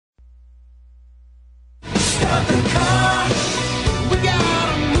Start the car, we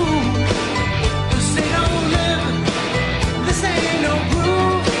gotta move. This ain't no living, this ain't no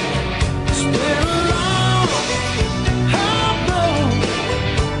groove. It's been a long, hard road.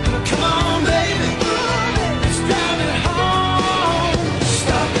 Come on, baby, let's drive it home.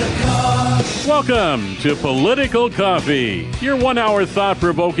 Start the car. Welcome to Political Coffee, your 1 hour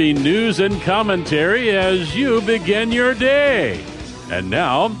thought-provoking news and commentary as you begin your day. And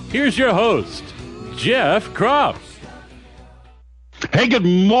now, here's your host, Jeff Kropp. Hey, good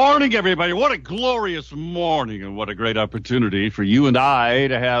morning, everybody. What a glorious morning and what a great opportunity for you and I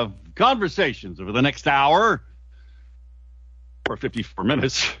to have conversations over the next hour or 54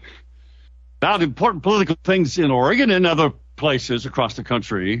 minutes about important political things in Oregon and other places across the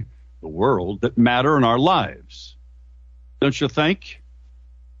country, the world, that matter in our lives. Don't you think?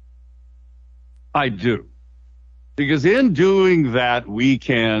 I do. Because in doing that, we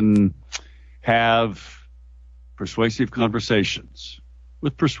can have persuasive conversations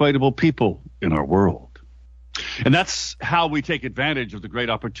with persuadable people in our world. And that's how we take advantage of the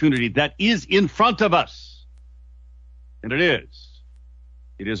great opportunity that is in front of us. And it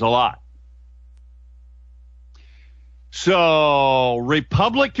is a lot. So,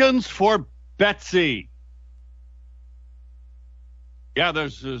 Republicans for Betsy. Yeah,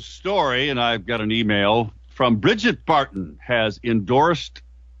 there's a story, and I've got an email from Bridget Barton has endorsed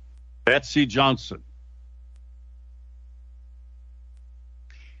Betsy Johnson.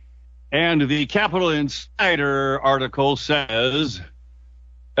 And the Capital Insider article says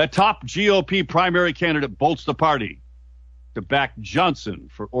a top GOP primary candidate bolts the party to back Johnson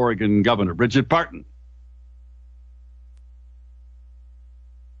for Oregon governor. Bridget Barton.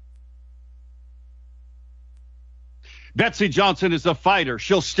 Betsy Johnson is a fighter.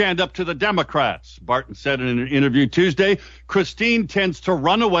 She'll stand up to the Democrats, Barton said in an interview Tuesday. Christine tends to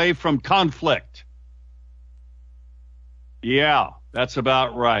run away from conflict. Yeah, that's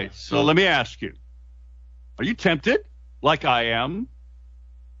about right. So let me ask you, are you tempted, like I am,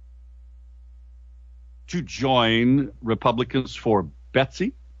 to join Republicans for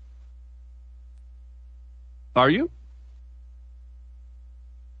Betsy? Are you?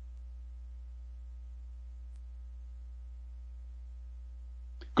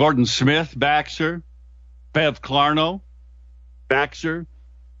 Gordon Smith backs her. Bev Clarno backs her.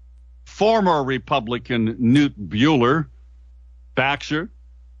 Former Republican Newt Bueller backs her.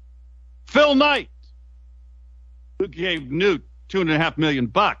 Phil Knight, who gave Newt $2.5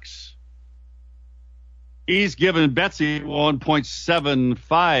 million, he's given Betsy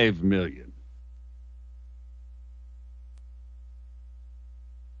 $1.75 million.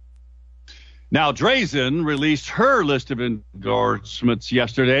 Now, Drazen released her list of endorsements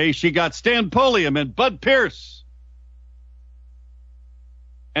yesterday. She got Stan Pulliam and Bud Pierce.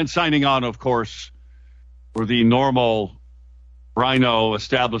 And signing on, of course, were the normal Rhino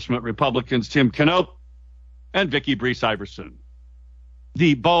establishment Republicans, Tim Knopp and Vicky Brees Iverson.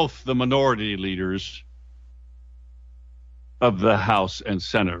 Both the minority leaders of the House and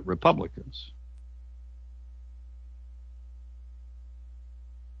Senate Republicans.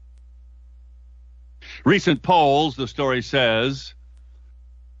 Recent polls, the story says,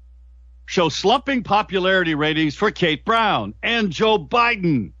 show slumping popularity ratings for Kate Brown and Joe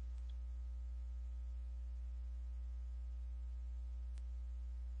Biden.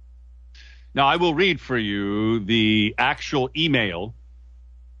 Now, I will read for you the actual email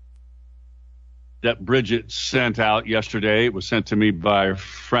that Bridget sent out yesterday. It was sent to me by a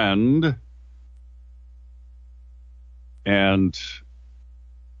friend. And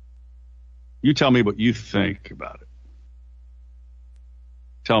you tell me what you think about it.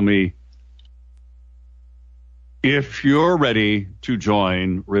 Tell me if you're ready to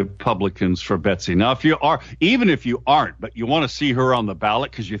join Republicans for Betsy. Now, if you are, even if you aren't, but you want to see her on the ballot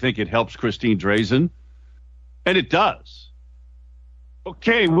because you think it helps Christine Drazen, and it does.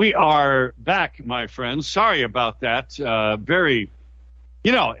 Okay, we are back, my friends. Sorry about that. Every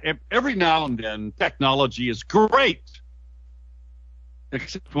now and then technology is great,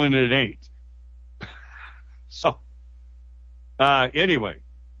 except when it ain't. So, anyway,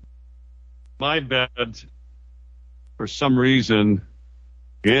 my bad. For some reason,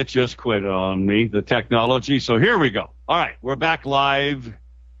 it just quit on me, the technology. So here we go. All right, we're back live,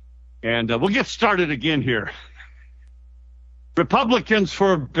 and we'll get started again here. Republicans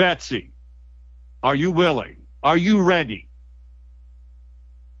for Betsy. Are you willing? Are you ready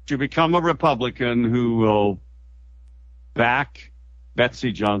to become a Republican who will back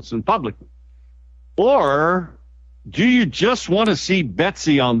Betsy Johnson publicly? Or do you just want to see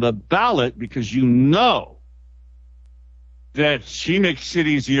Betsy on the ballot because you know that she makes it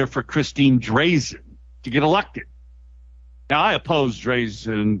easier for Christine Drazen to get elected. Now, I oppose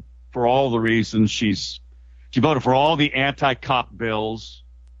Drazen for all the reasons. She voted for all the anti-cop bills.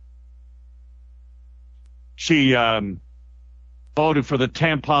 She voted for the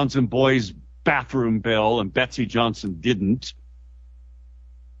tampons in boys' bathroom bill, and Betsy Johnson didn't.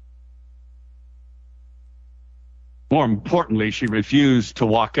 More importantly, she refused to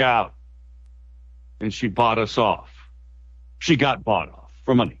walk out, and she bought us off. She got bought off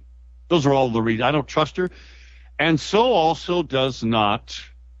for money. Those are all the reasons. I don't trust her. And so also does not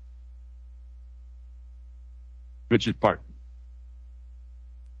Richard Barton.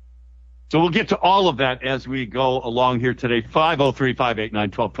 So we'll get to all of that as we go along here today.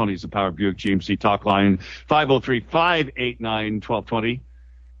 503-589-1220 is the Power Buick GMC talk line. 503-589-1220.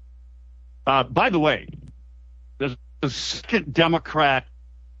 By the way, there's a second Democrat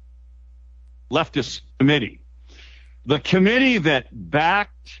leftist committee. The committee that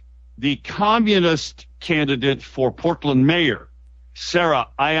backed the communist candidate for Portland mayor, Sarah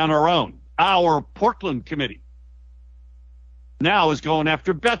Iannarone, our Portland committee, now is going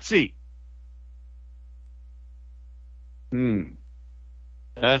after Betsy.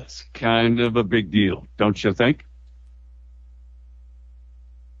 That's kind of a big deal, don't you think?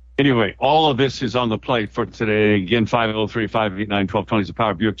 Anyway, all of this is on the plate for today. Again, 503-589-1220 is the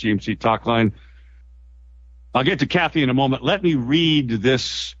Power Buick GMC talk line. I'll get to Kathy in a moment. Let me read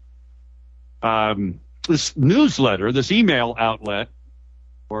this this newsletter, this email outlet,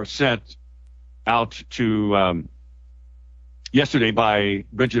 or sent out to yesterday by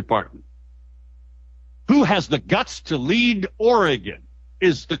Bridget Barton. Who has the guts to lead Oregon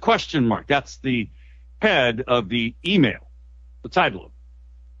is the question mark. That's the head of the email, the title of it.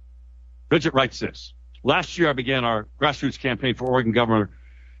 Bridget writes this. Last year, I began our grassroots campaign for Oregon governor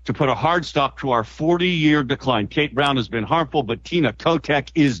to put a hard stop to our 40-year decline. Kate Brown has been harmful, but Tina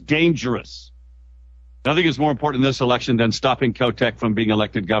Kotek is dangerous. Nothing is more important in this election than stopping Kotek from being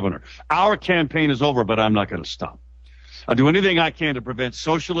elected governor. Our campaign is over, but I'm not going to stop. I'll do anything I can to prevent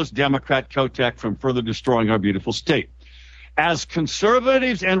socialist Democrat Kotek from further destroying our beautiful state. As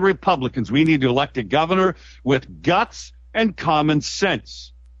conservatives and Republicans, we need to elect a governor with guts and common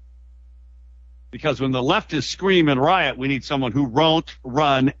sense. Because when the leftists scream and riot, we need someone who won't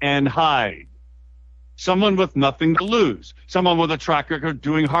run and hide. Someone with nothing to lose. Someone with a track record of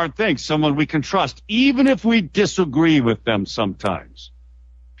doing hard things. Someone we can trust, even if we disagree with them sometimes.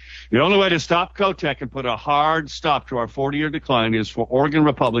 The only way to stop Kotek and put a hard stop to our 40-year decline is for Oregon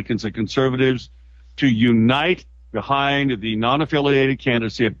Republicans and conservatives to unite behind the non-affiliated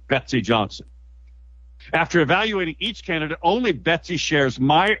candidacy of Betsy Johnson. After evaluating each candidate, only Betsy shares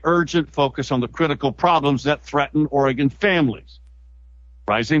my urgent focus on the critical problems that threaten Oregon families.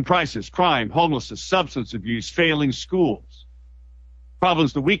 Rising prices, crime, homelessness, substance abuse, failing schools.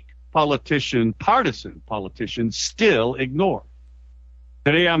 Problems the weak partisan politicians still ignore.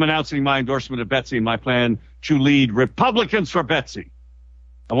 Today, I'm announcing my endorsement of Betsy and my plan to lead Republicans for Betsy.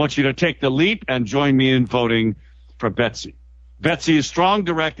 I want you to take the leap and join me in voting for Betsy. Betsy is strong,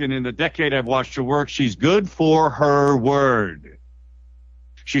 direct, and in the decade I've watched her work, she's good for her word.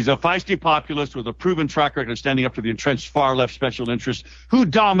 She's a feisty populist with a proven track record of standing up to the entrenched far-left special interests who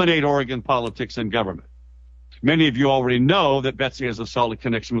dominate Oregon politics and government. Many of you already know that Betsy has a solid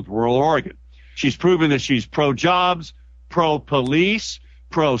connection with rural Oregon. She's proven that she's pro-jobs, pro-police,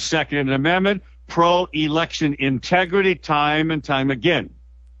 pro-Second Amendment, pro-election integrity time and time again.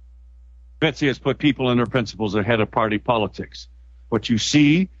 Betsy has put people and her principles ahead of party politics. What you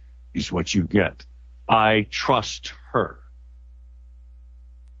see is what you get. I trust her.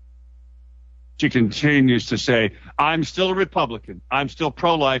 She continues to say, I'm still a Republican. I'm still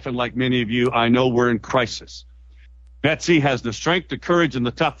pro-life, and like many of you, I know we're in crisis. Betsy has the strength, the courage, and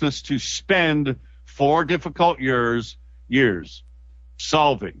the toughness to spend 4 difficult years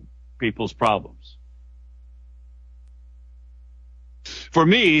solving people's problems. For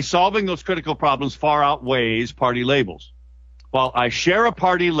me, solving those critical problems far outweighs party labels. While I share a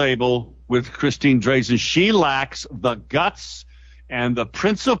party label with Christine Drazen, she lacks the guts and the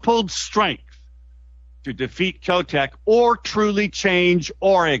principled strength to defeat Kotek or truly change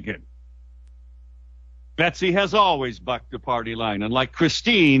Oregon. Betsy has always bucked the party line, and like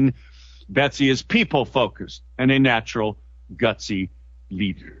Christine, Betsy is people-focused and a natural, gutsy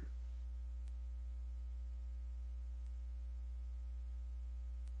leader.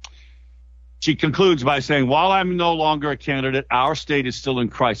 She concludes by saying, while I'm no longer a candidate, our state is still in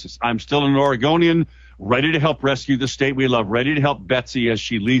crisis. I'm still an Oregonian, ready to help rescue the state we love, ready to help Betsy as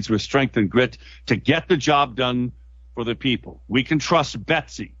she leads with strength and grit to get the job done for the people. We can trust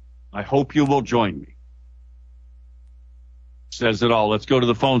Betsy. I hope you will join me. Says it all. Let's go to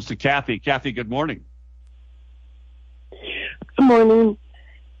the phones to Kathy. Kathy, good morning. Good morning.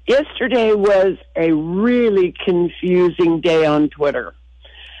 Yesterday was a really confusing day on Twitter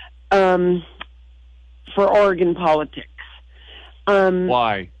for Oregon politics.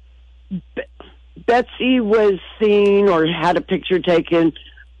 Why? Betsy was seen or had a picture taken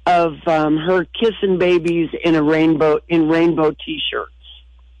of her kissing babies in rainbow T-shirts.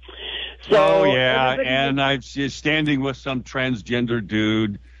 So and I'm standing with some transgender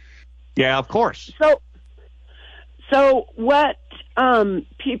dude. Yeah, of course. So what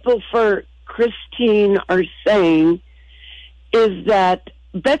people for Christine are saying is that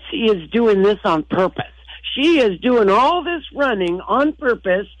Betsy is doing this on purpose. She is doing all this running on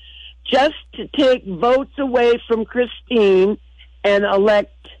purpose just to take votes away from Christine and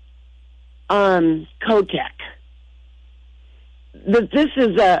elect Kotek. This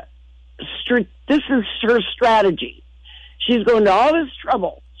is her strategy. She's going to all this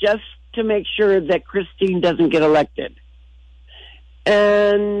trouble just to make sure that Christine doesn't get elected.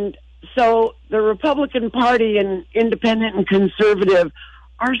 And so the Republican Party and independent and conservative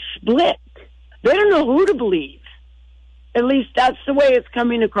are split. They don't know who to believe. At least that's the way it's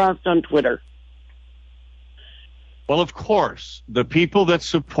coming across on Twitter. Well, of course, the people that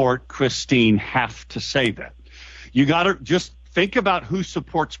support Christine have to say that. You got to just think about who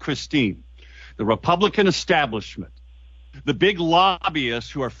supports Christine. The Republican establishment. The big lobbyists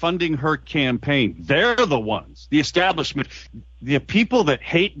who are funding her campaign, they're the ones, the establishment, the people that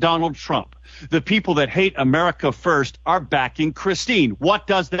hate Donald Trump, the people that hate America first are backing Christine. What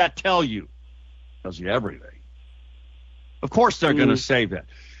does that tell you? It tells you everything. Of course they're going to say that.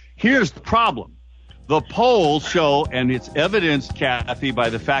 Here's the problem. The polls show, and it's evidenced, Kathy, by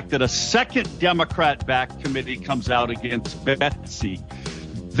the fact that a second Democrat-backed committee comes out against Betsy.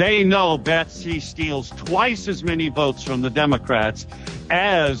 They know Betsy steals twice as many votes from the Democrats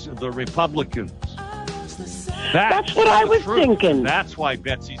as the Republicans. That's what I was thinking. That's why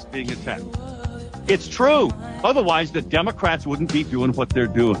Betsy's being attacked. It's true. Otherwise, the Democrats wouldn't be doing what they're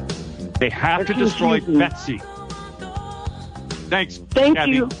doing. They have to destroy Betsy. Thanks, Thank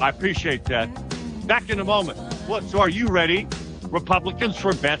Kathy. you. I appreciate that. Back in a moment. So are you ready? Republicans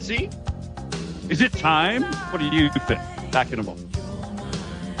for Betsy? Is it time? What do you think? Back in a moment.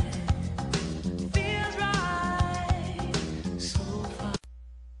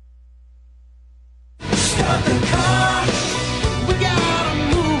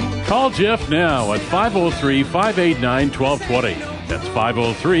 Call Jeff now at 503-589-1220. That's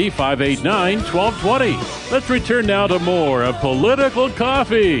 503-589-1220. Let's return now to more of Political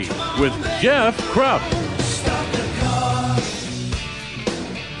Coffee with Jeff Krupp.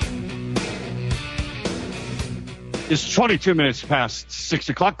 It's 22 minutes past 6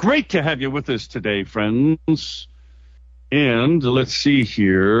 o'clock. Great to have you with us today, friends. And let's see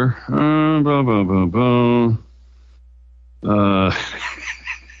here.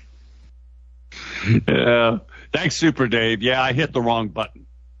 Yeah. Thanks, Super Dave. Yeah, I hit the wrong button.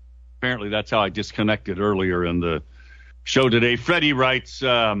 Apparently, that's how I disconnected earlier in the show today. Freddie writes,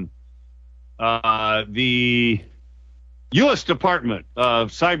 the U.S. Department of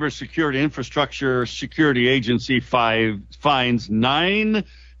Cybersecurity Infrastructure Security Agency finds 9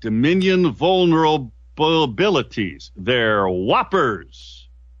 Dominion vulnerabilities. They're whoppers.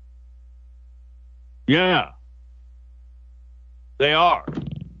 Yeah, they are.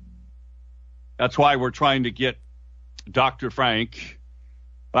 That's why we're trying to get Dr. Frank.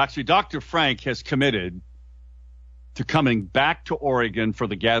 Well, actually, Dr. Frank has committed to coming back to Oregon for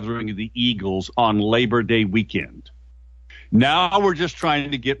the gathering of the Eagles on Labor Day weekend. Now we're just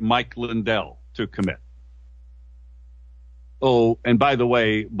trying to get Mike Lindell to commit. Oh, and by the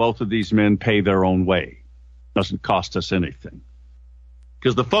way, both of these men pay their own way. Doesn't cost us anything.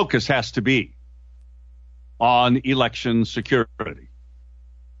 Because the focus has to be on election security.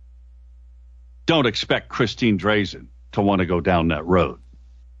 Don't expect Christine Drazan to want to go down that road.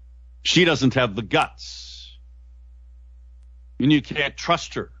 She doesn't have the guts. And you can't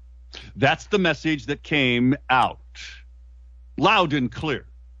trust her. That's the message that came out loud and clear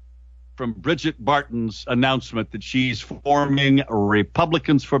from Bridget Barton's announcement that she's forming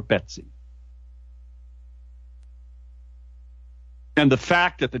Republicans for Betsy. And the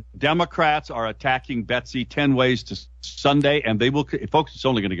fact that the Democrats are attacking Betsy 10 ways to Sunday, and they will, folks, it's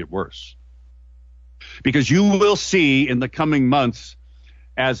only going to get worse. Because you will see in the coming months,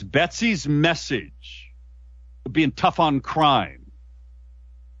 as Betsy's message of being tough on crime,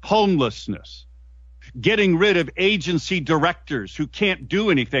 homelessness, getting rid of agency directors who can't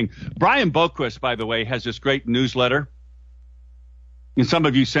do anything. Brian Boquist, by the way, has this great newsletter, and some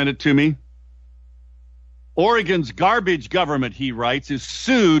of you sent it to me. Oregon's garbage government, he writes, is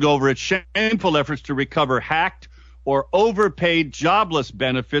sued over its shameful efforts to recover hacked or overpaid jobless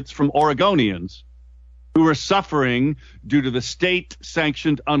benefits from Oregonians who are suffering due to the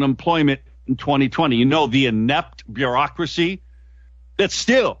state-sanctioned unemployment in 2020. You know, the inept bureaucracy that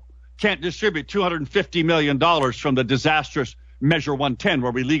still can't distribute $250 million from the disastrous Measure 110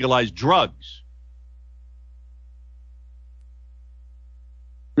 where we legalize drugs.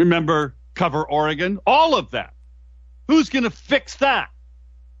 Remember Cover Oregon? All of that. Who's going to fix that?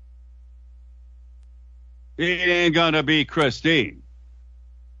 It ain't going to be Christine.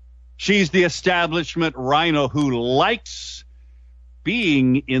 She's the establishment rhino who likes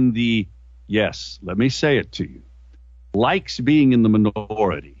being in the, yes, let me say it to you, likes being in the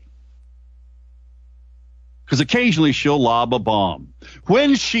minority. Because occasionally she'll lob a bomb.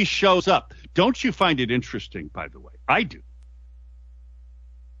 When she shows up, don't you find it interesting, by the way? I do.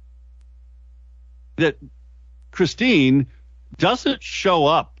 That Christine doesn't show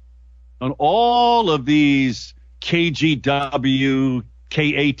up on all of these KGW,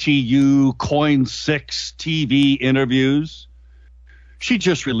 KATU, Coin 6 TV interviews. She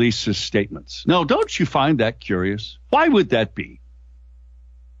just releases statements. Now, don't you find that curious? Why would that be?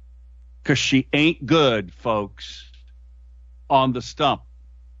 Because she ain't good, folks, on the stump.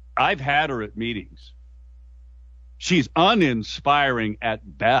 I've had her at meetings. She's uninspiring at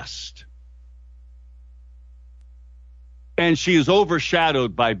best. And she is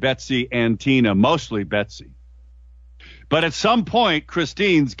overshadowed by Betsy and Tina, mostly Betsy. But at some point,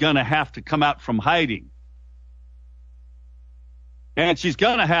 Christine's going to have to come out from hiding. And she's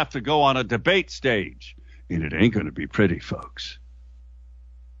going to have to go on a debate stage. And it ain't going to be pretty, folks.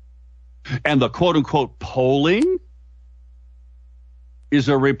 And the quote-unquote polling is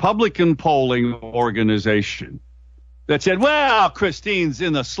a Republican polling organization that said, well, Christine's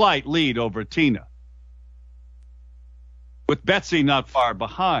in a slight lead over Tina, with Betsy not far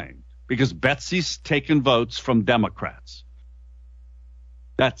behind, because Betsy's taken votes from Democrats.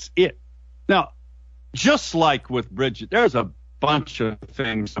 That's it. Now, just like with Bridget, there's a bunch of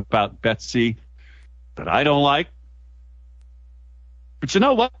things about Betsy that I don't like. But you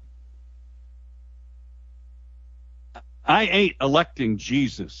know what? I ain't electing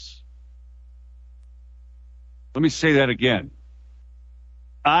Jesus. Let me say that again.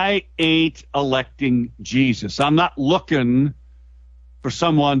 I ain't electing Jesus. I'm not looking for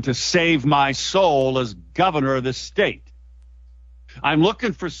someone to save my soul as governor of the state. I'm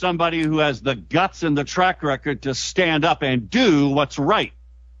looking for somebody who has the guts and the track record to stand up and do what's right.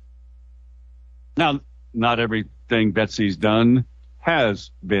 Now, not everything Betsy's done has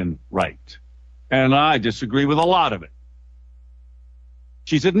been right, and I disagree with a lot of it.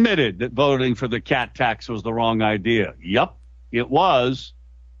 She's admitted that voting for the cat tax was the wrong idea. Yep, it was.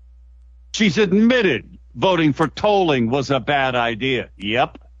 She's admitted voting for tolling was a bad idea.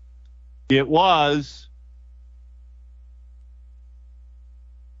 Yep, it was.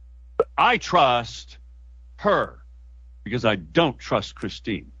 But I trust her because I don't trust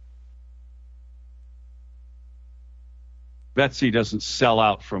Christine. Betsy doesn't sell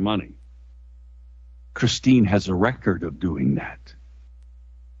out for money. Christine has a record of doing that.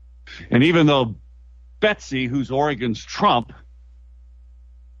 And even though Betsy, who's Oregon's Trump,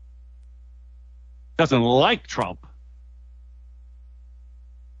 doesn't like Trump,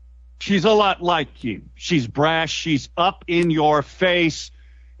 she's a lot like him. She's brash, she's up in your face,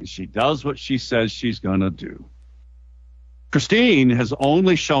 and she does what she says she's going to do. Christine has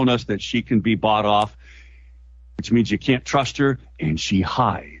only shown us that she can be bought off, which means you can't trust her, and she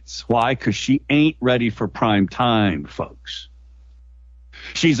hides. Why? Because she ain't ready for prime time, folks.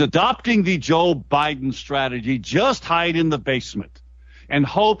 She's adopting the Joe Biden strategy, just hide in the basement and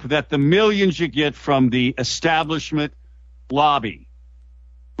hope that the millions you get from the establishment lobby,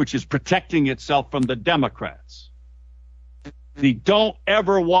 which is protecting itself from the Democrats, the don't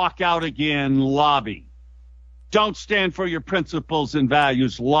ever walk out again lobby, don't stand for your principles and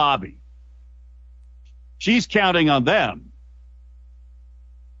values lobby. She's counting on them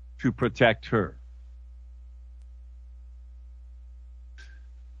to protect her.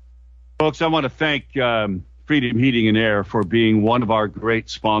 Folks, I want to thank Freedom Heating and Air for being one of our great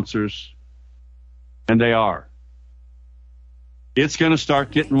sponsors, and they are. It's going to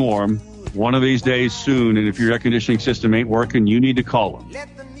start getting warm one of these days soon, and if your air conditioning system ain't working, you need to call them.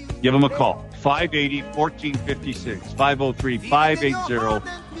 Give them a call, 580-1456,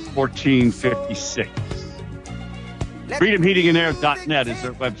 503-580-1456. FreedomHeatingandAir.net is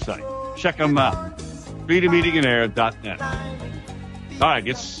their website. Check them out, FreedomHeatingandAir.net. All right,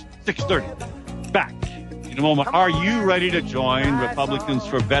 it's 6:30. Back in a moment. Are you ready to join Republicans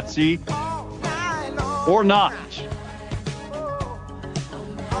for Betsy or not?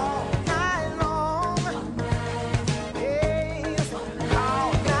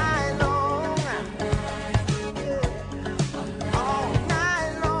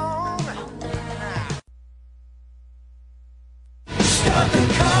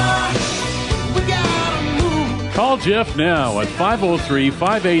 Call Jeff now at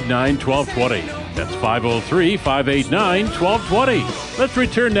 503-589-1220. That's 503-589-1220. Let's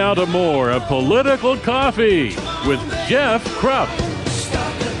return now to more of Political Coffee with Jeff Krupp.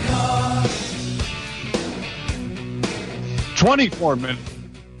 24 minutes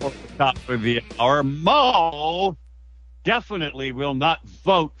before the top of the hour. Mo definitely will not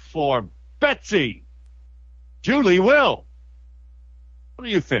vote for Betsy. Julie will. What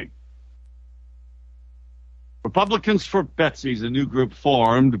do you think? Republicans for Betsy is a new group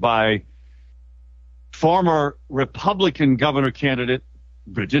formed by former Republican governor candidate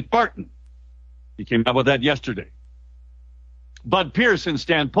Bridget Barton. He came out with that yesterday. Bud Pierce and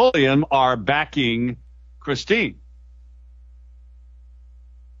Stan Pulliam are backing Christine.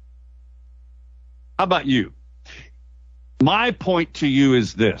 How about you? My point to you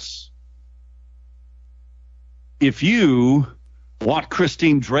is this. If you want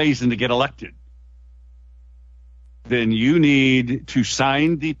Christine Drazen to get elected, then you need to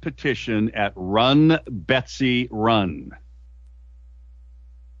sign the petition at Run Betsy Run.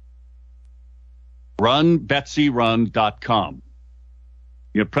 RunBetsyRun.com.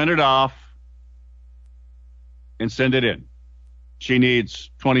 You print it off and send it in. She needs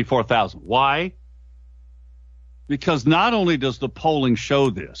 24,000. Why? Because not only does the polling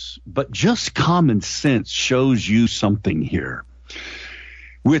show this, but just common sense shows you something here.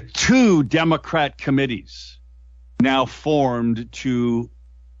 With two Democrat committees now formed to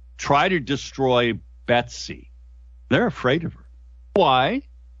try to destroy Betsy, they're afraid of her. Why?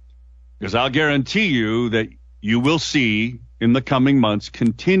 Because I'll guarantee you that you will see in the coming months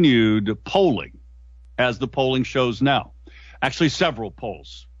continued polling, as the polling shows now. Actually, several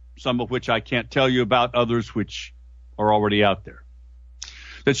polls, some of which I can't tell you about, others which are already out there,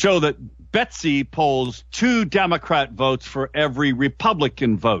 that show that Betsy polls 2 Democrat votes for every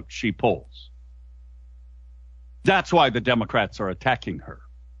Republican vote she polls. That's why the Democrats are attacking her.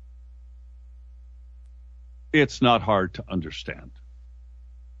 It's not hard to understand.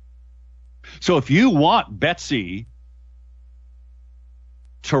 So if you want Betsy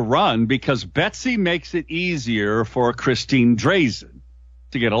to run, because Betsy makes it easier for Christine Drazen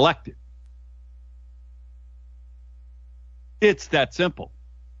to get elected. It's that simple.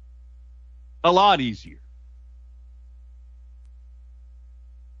 A lot easier.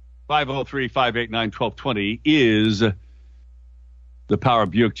 503-589-1220 is the Power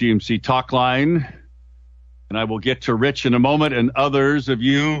Buick GMC talk line. And I will get to Rich in a moment and others of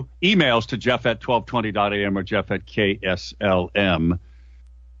you. Emails to Jeff at 1220.am or Jeff at KSLM.news.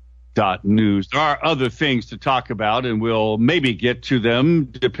 There are other things to talk about, and we'll maybe get to them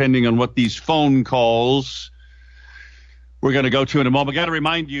depending on what these phone calls we're going to go to in a moment. Got to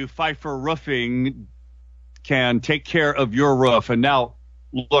remind you, Pfeiffer Roofing can take care of your roof. And now,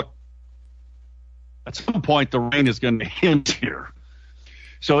 look, at some point, the rain is going to hit here.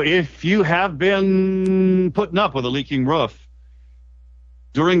 So if you have been putting up with a leaking roof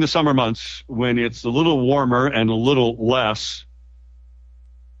during the summer months when it's a little warmer and a little less,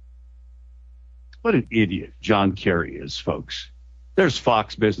 what an idiot John Kerry is, folks. There's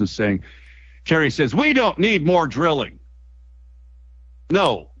Fox Business saying, Kerry says, we don't need more drilling.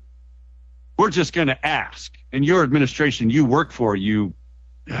 No, we're just going to ask. And your administration you work for,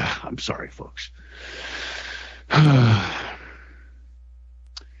 I'm sorry, folks. The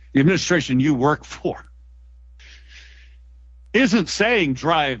administration you work for isn't saying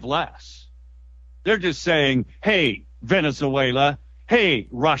drive less. They're just saying, hey, Venezuela, hey,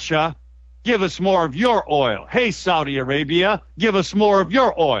 Russia, give us more of your oil. Hey, Saudi Arabia, give us more of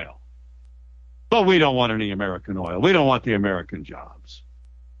your oil. But we don't want any American oil. We don't want the American jobs.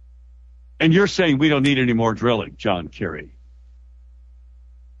 And you're saying we don't need any more drilling, John Kerry.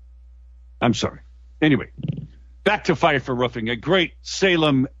 I'm sorry. Anyway, back to Pfeiffer Roofing, a great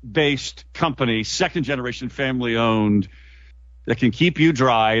Salem-based company, second-generation family-owned, that can keep you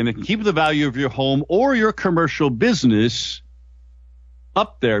dry and that can keep the value of your home or your commercial business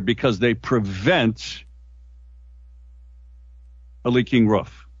up there because they prevent a leaking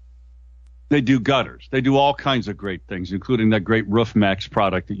roof. They do gutters. They do all kinds of great things, including that great Roof Max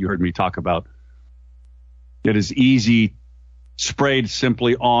product that you heard me talk about. It is easy, sprayed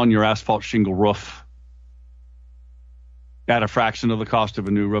simply on your asphalt shingle roof at a fraction of the cost of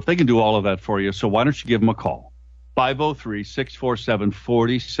a new roof. They can do all of that for you, so why don't you give them a call?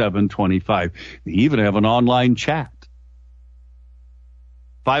 503-647-4725. They even have an online chat.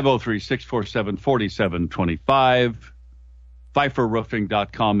 503-647-4725.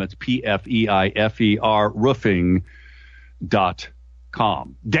 PfeifferRoofing.com. That's Pfeifer roofing.com.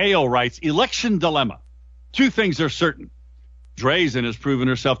 Dale writes, election dilemma. 2 things are certain. Drazen has proven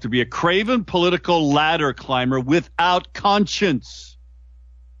herself to be a craven political ladder climber without conscience.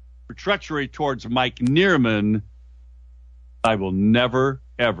 Her treachery towards Mike Neerman, I will never,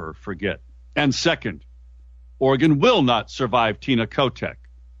 ever forget. And second, Oregon will not survive Tina Kotek.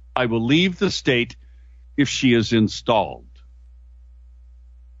 I will leave the state if she is installed.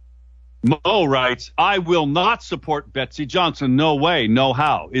 Mo writes, I will not support Betsy Johnson. No way, no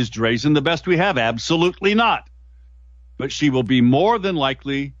how. Is Drazen the best we have? Absolutely not. But she will more than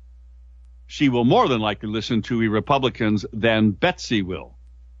likely listen to Republicans than Betsy will.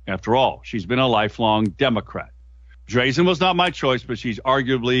 After all, she's been a lifelong Democrat. Drazen was not my choice, but she's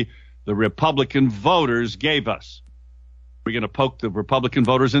arguably the Republican voters gave us. We're going to poke the Republican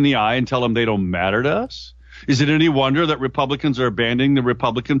voters in the eye and tell them they don't matter to us? Is it any wonder that Republicans are abandoning the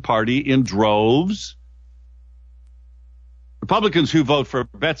Republican Party in droves? Republicans who vote for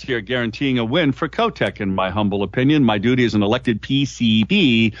Betsy are guaranteeing a win for Kotek, in my humble opinion. My duty as an elected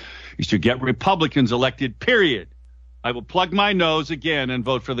PCP is to get Republicans elected, period. I will plug my nose again and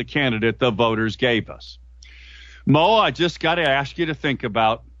vote for the candidate the voters gave us. Mo, I just got to ask you to think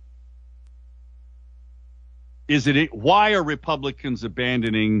about, why are Republicans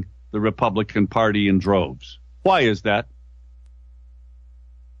abandoning the Republican Party in droves? Why is that?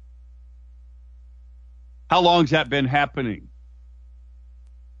 How long has that been happening?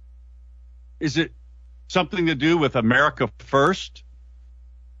 Is it something to do with America First?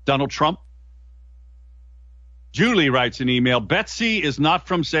 Donald Trump? Julie writes an email, Betsy is not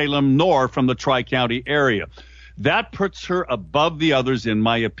from Salem nor from the Tri-County area. That puts her above the others, in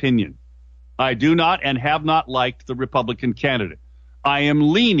my opinion. I do not and have not liked the Republican candidate. I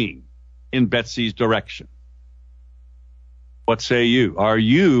am leaning in Betsy's direction. What say you? Are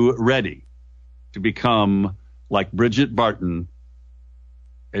you ready to become, like Bridget Barton,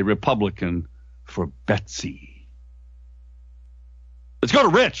 a Republican for Betsy? Let's go to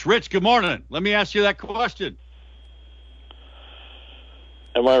Rich. Rich, good morning. Let me ask you that question.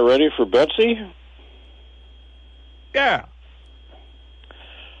 Am I ready for Betsy? Yeah.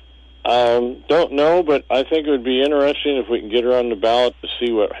 Don't know, but I think it would be interesting if we can get her on the ballot to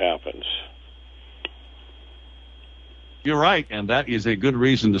see what happens. You're right, and that is a good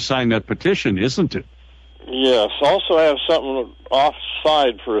reason to sign that petition, isn't it? Yes. Also, I have something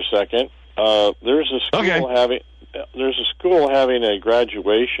offside for a second. There's a school having a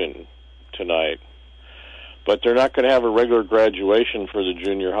graduation tonight, but they're not going to have a regular graduation for the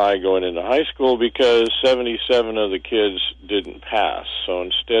junior high going into high school because 77 of the kids didn't pass. So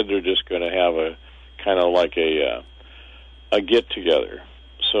instead, they're just going to have a kind of like a get together.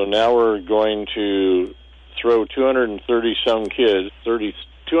 So now we're going to throw 230 some kids,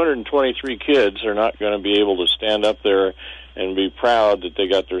 223 kids are not going to be able to stand up there and be proud that they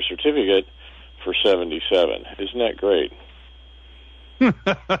got their certificate for 77. Isn't that great?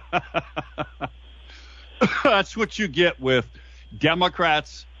 That's what you get with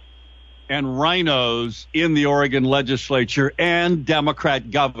Democrats and rhinos in the Oregon legislature and Democrat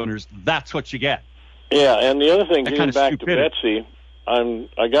governors. That's what you get. Yeah, and the other thing, that getting kind of back stupidity. to Betsy,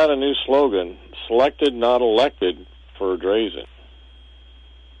 I got a new slogan: selected, not elected, for Drazen.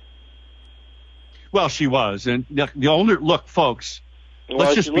 Well, she was, and the only look, folks.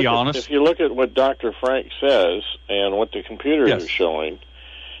 Let's just be honest. If you look at what Dr. Frank says and what the computers are showing,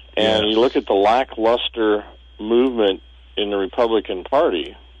 and you look at the lackluster movement in the Republican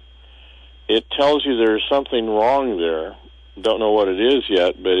Party, it tells you there's something wrong there. Don't know what it is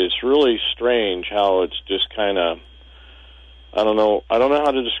yet, but it's really strange how it's just kind of, I don't know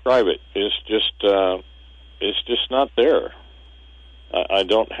how to describe it. It's just not there.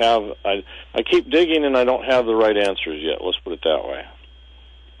 I keep digging and I don't have the right answers yet. Let's put it that way.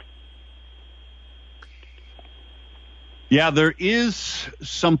 Yeah, there is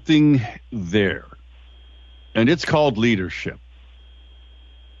something there, and it's called leadership.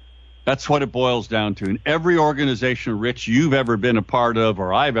 That's what it boils down to. In every organization, Rich, you've ever been a part of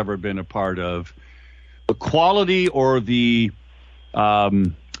or I've ever been a part of, the quality or the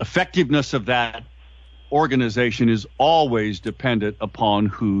effectiveness of that organization is always dependent upon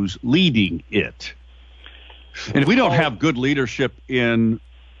who's leading it. And if we don't have good leadership in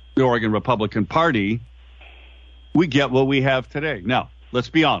the Oregon Republican Party, we get what we have today. Now, let's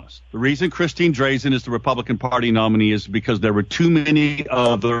be honest. The reason Christine Drazen is the Republican Party nominee is because there were too many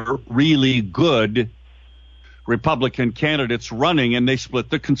other really good Republican candidates running, and they split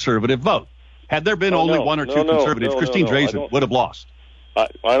the conservative vote. Had there been only one or two conservatives, Christine Drazen would have lost. I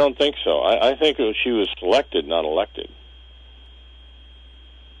don't think so. I think she was selected, not elected.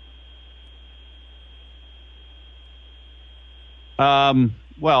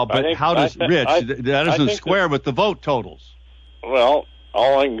 Well, but how does Rich? That doesn't square with the vote totals. Well,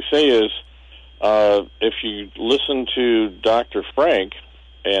 all I can say is, if you listen to Dr. Frank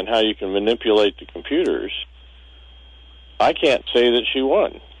and how you can manipulate the computers, I can't say that she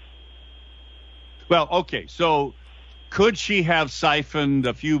won. Well, okay, so could she have siphoned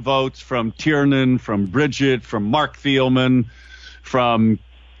a few votes from Tiernan, from Bridget, from Mark Thielman, from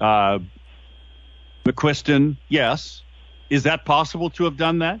McQuiston? Yes. Is that possible to have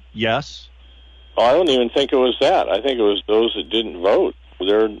done that? Yes. Oh, I don't even think it was that. I think it was those that didn't vote.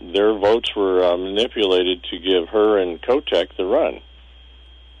 Their votes were manipulated to give her and Kotek the run.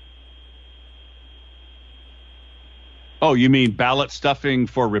 Oh, you mean ballot stuffing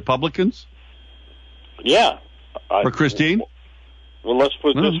for Republicans? Yeah. For Christine? Well, let's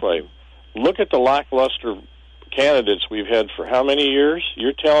put it this way. Look at the lackluster candidates we've had for how many years?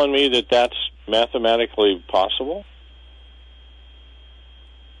 You're telling me that that's mathematically possible?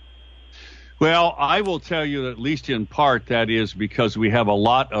 Well, I will tell you that at least in part that is because we have a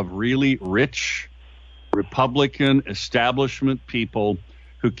lot of really rich Republican establishment people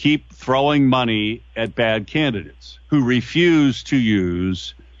who keep throwing money at bad candidates, who refuse to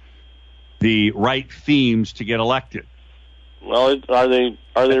use the right themes to get elected. Well, are they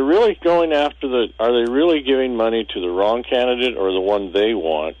really going after are they really giving money to the wrong candidate or the one they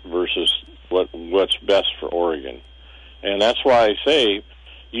want versus what's best for Oregon? And that's why I say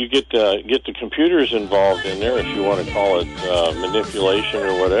you get the computers involved in there, if you want to call it manipulation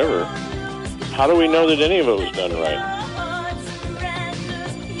or whatever. How do we know that any of it was done right?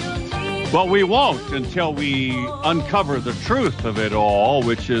 Well, we won't until we uncover the truth of it all,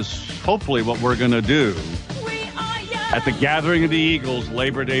 which is hopefully what we're going to do at the Gathering of the Eagles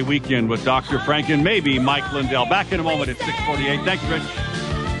Labor Day weekend with Dr. Frank and maybe Mike Lindell. Back in a moment at 6:48. Thanks, Rich.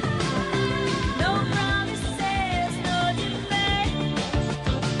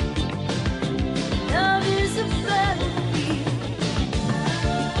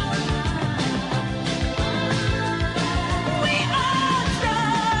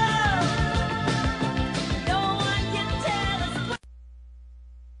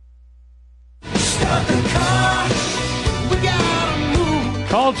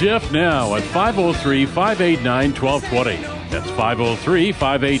 Call Jeff now at 503-589-1220. That's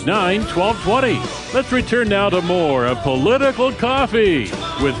 503-589-1220. Let's return now to more of Political Coffee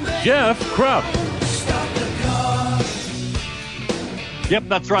with Jeff Krupp. Yep,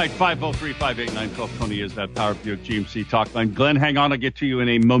 that's right. 503-589-1220 is that Power Buick GMC talk line. Glenn, hang on. I'll get to you in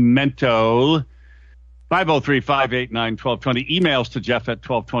a memento. 503-589-1220. Emails to Jeff at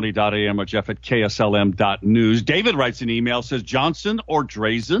 1220.am or Jeff at KSLM.news. David writes an email, says, Johnson or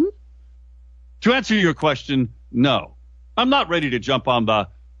Drazen? To answer your question, no. I'm not ready to jump on the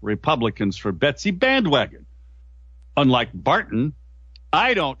Republicans for Betsy bandwagon. Unlike Barton,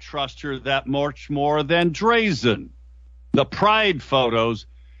 I don't trust her that much more than Drazen. The pride photos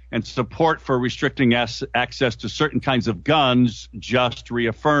and support for restricting access to certain kinds of guns just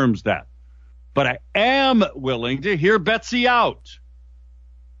reaffirms that. But I am willing to hear Betsy out.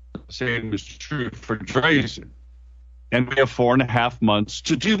 The same is true for Drazen. And we have 4.5 months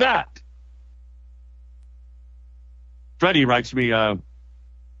to do that. Freddie writes me a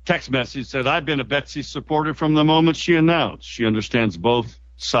text message, said, I've been a Betsy supporter from the moment she announced. She understands both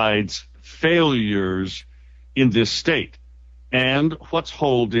sides' failures in this state and what's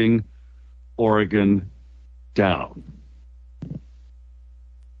holding Oregon down.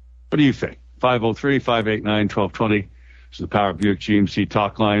 What do you think? 503-589-1220 is the Power Buick GMC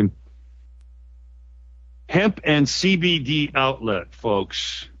talk line. Hemp and CBD outlet,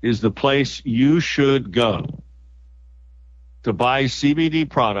 folks, is the place you should go to buy CBD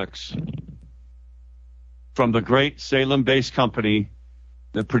products from the great Salem-based company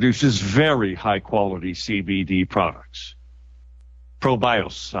that produces very high-quality CBD products,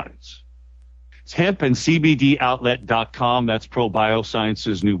 ProBioscience. It's hempandcbdoutlet.com. That's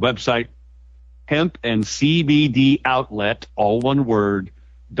ProBioscience's new website. Hempandcbdoutlet, all one word,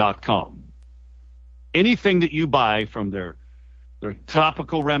 .com. Anything that you buy from their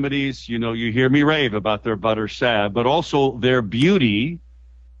topical remedies, you know, you hear me rave about their butter salve, but also their beauty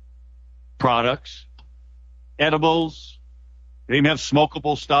products, edibles, they even have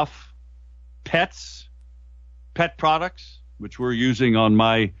smokable stuff, pet products, which we're using on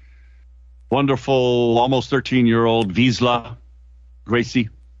my wonderful, almost 13-year-old Vizsla, Gracie.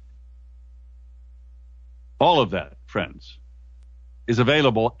 All of that, friends, is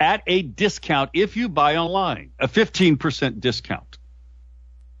available at a discount if you buy online, a 15% discount.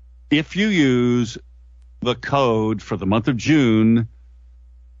 If you use the code for the month of June,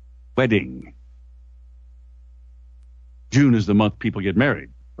 wedding. June is the month people get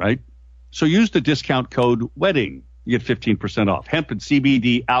married, right? So use the discount code wedding You get 15% off. Hemp and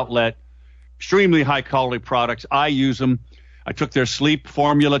CBD outlet, extremely high-quality products. I use them. I took their sleep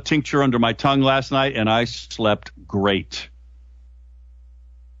formula tincture under my tongue last night, and I slept great.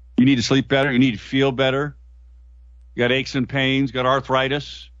 You need to sleep better. You need to feel better. You got aches and pains, got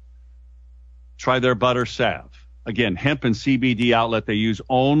arthritis. Try their butter salve. Again, hemp and CBD outlet. They use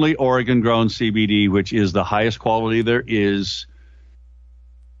only Oregon-grown CBD, which is the highest quality there is.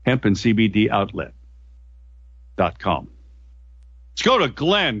 Hemp and CBD outlet.com. Let's go to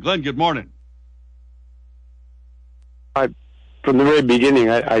Glenn. Glenn, good morning. From the very beginning,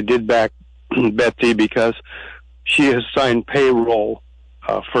 I did back Betsy because she has signed payroll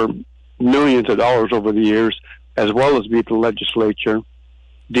for millions of dollars over the years, as well as be at the legislature,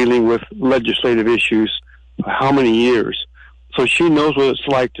 dealing with legislative issues for how many years. So she knows what it's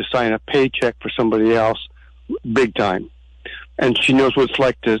like to sign a paycheck for somebody else big time. And she knows what it's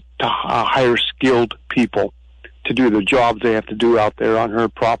like to hire skilled people to do the jobs they have to do out there on her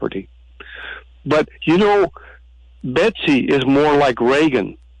property. But, you know, Betsy is more like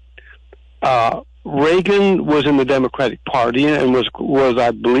Reagan. Reagan was in the Democratic Party and was I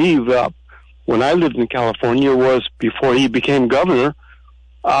believe, when I lived in California, was before he became governor,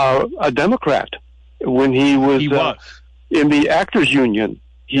 a Democrat. When he was in the Actors Union,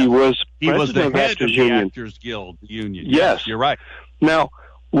 he was the head of the Union. Actors Guild Union. Yes, you're right. Now,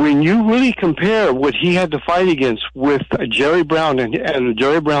 when you really compare what he had to fight against with Jerry Brown and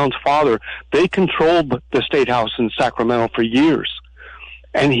Jerry Brown's father, they controlled the State House in Sacramento for years.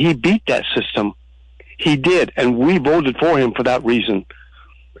 And he beat that system. He did, and we voted for him for that reason.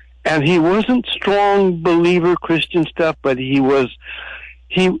 And he wasn't strong believer Christian stuff, but he was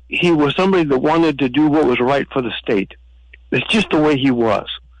somebody that wanted to do what was right for the state. It's just the way he was.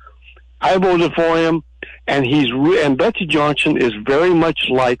 I voted for him. And Betsy Johnson is very much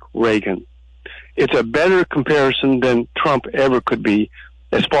like Reagan. It's a better comparison than Trump ever could be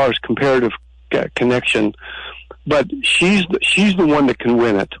as far as comparative connection. But she's the one that can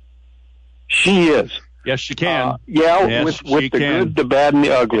win it. She is. Yes, she can. With the good, the bad, and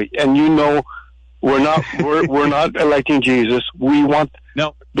the ugly. And you know, we're not electing Jesus. We want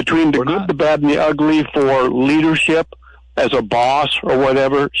between the good, the bad, and the ugly for leadership. As a boss or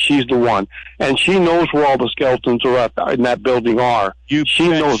whatever, she's the one. And she knows where all the skeletons are in that building are. She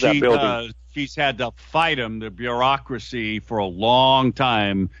knows that building. She's had to fight them, the bureaucracy, for a long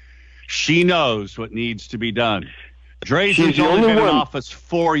time. She knows what needs to be done. Drazen's only been in office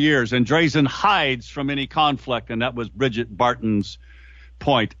 4 years, and Drazen hides from any conflict, and that was Bridget Barton's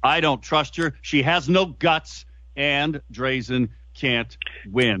point. I don't trust her. She has no guts, and Drazen can't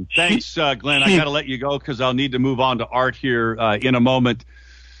win. Thanks, Glenn. I got to let you go because I'll need to move on to Art here in a moment.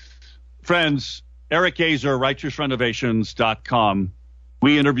 Friends, Eric Azer, righteousrenovations.com.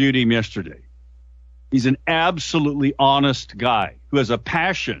 We interviewed him yesterday. He's an absolutely honest guy who has a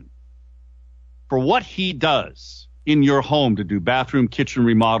passion for what he does in your home, to do bathroom, kitchen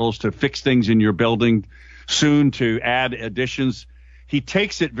remodels, to fix things in your building, soon to add additions. He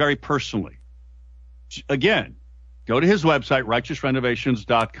takes it very personally. Again, go to his website,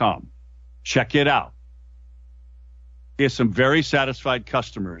 righteousrenovations.com. Check it out. He has some very satisfied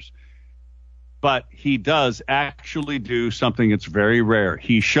customers. But he does actually do something that's very rare.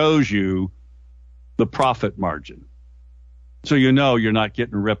 He shows you the profit margin. So you know you're not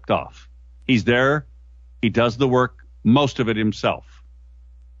getting ripped off. He's there. He does the work, most of it himself.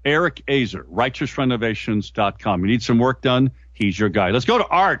 Eric Azer, righteousrenovations.com. You need some work done? He's your guy. Let's go to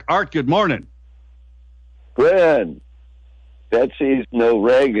Art. Art, good morning. Glenn, Betsy's no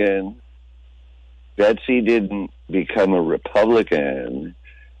Reagan. Betsy didn't become a Republican.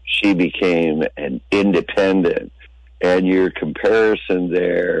 She became an independent. And your comparison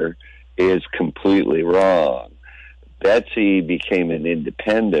there is completely wrong. Betsy became an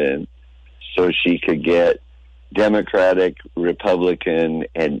independent so she could get Democratic, Republican,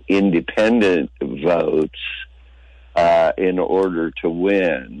 and independent votes in order to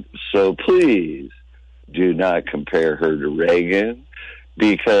win. So please do not compare her to Reagan,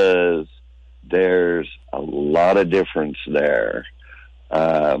 because there's a lot of difference there.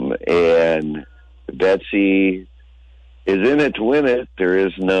 And Betsy is in it to win it. There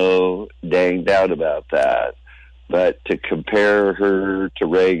is no dang doubt about that. But to compare her to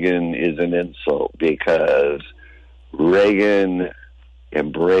Reagan is an insult, because Reagan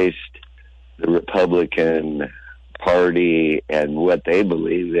embraced the Republican Party and what they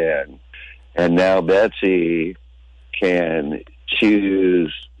believe in. And now Betsy can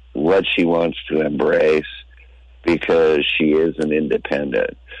choose what she wants to embrace because she is an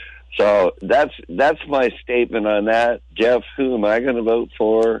independent. So that's my statement on that. Jeff, who am I going to vote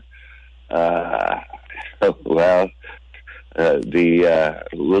for? Well,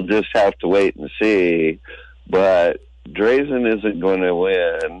 we'll just have to wait and see. But Drazen isn't going to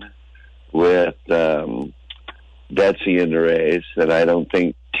win with Betsy in the race, and I don't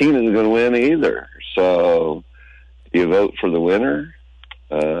think Tina's going to win either. So you vote for the winner?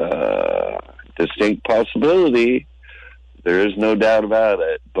 Distinct possibility. There is no doubt about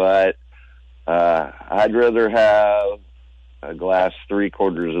it. But I'd rather have a glass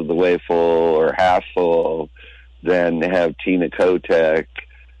 3/4 of the way full or half full than have Tina Kotek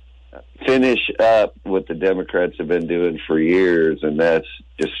finish up what the Democrats have been doing for years, and that's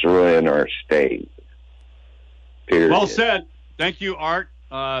destroying our state. Period. Well said. Thank you, Art.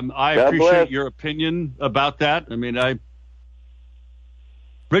 I God appreciate bless. your opinion about that. I mean,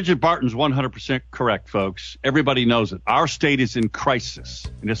 Bridget Barton's 100% correct, folks. Everybody knows it. Our state is in crisis,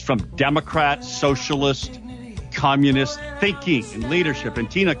 and it's from Democrat, socialist, communist thinking and leadership. And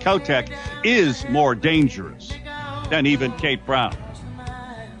Tina Kotek is more dangerous than even Kate Brown.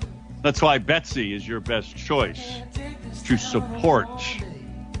 That's why Betsy is your best choice to support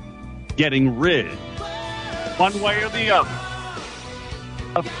getting rid, one way or the other,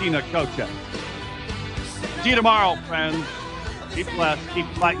 of Tina Kotek. See you tomorrow, friends. Keep blessed, keep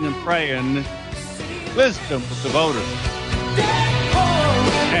fighting and praying. Wisdom with the voters.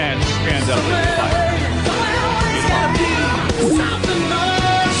 And stand up and fight. See you tomorrow.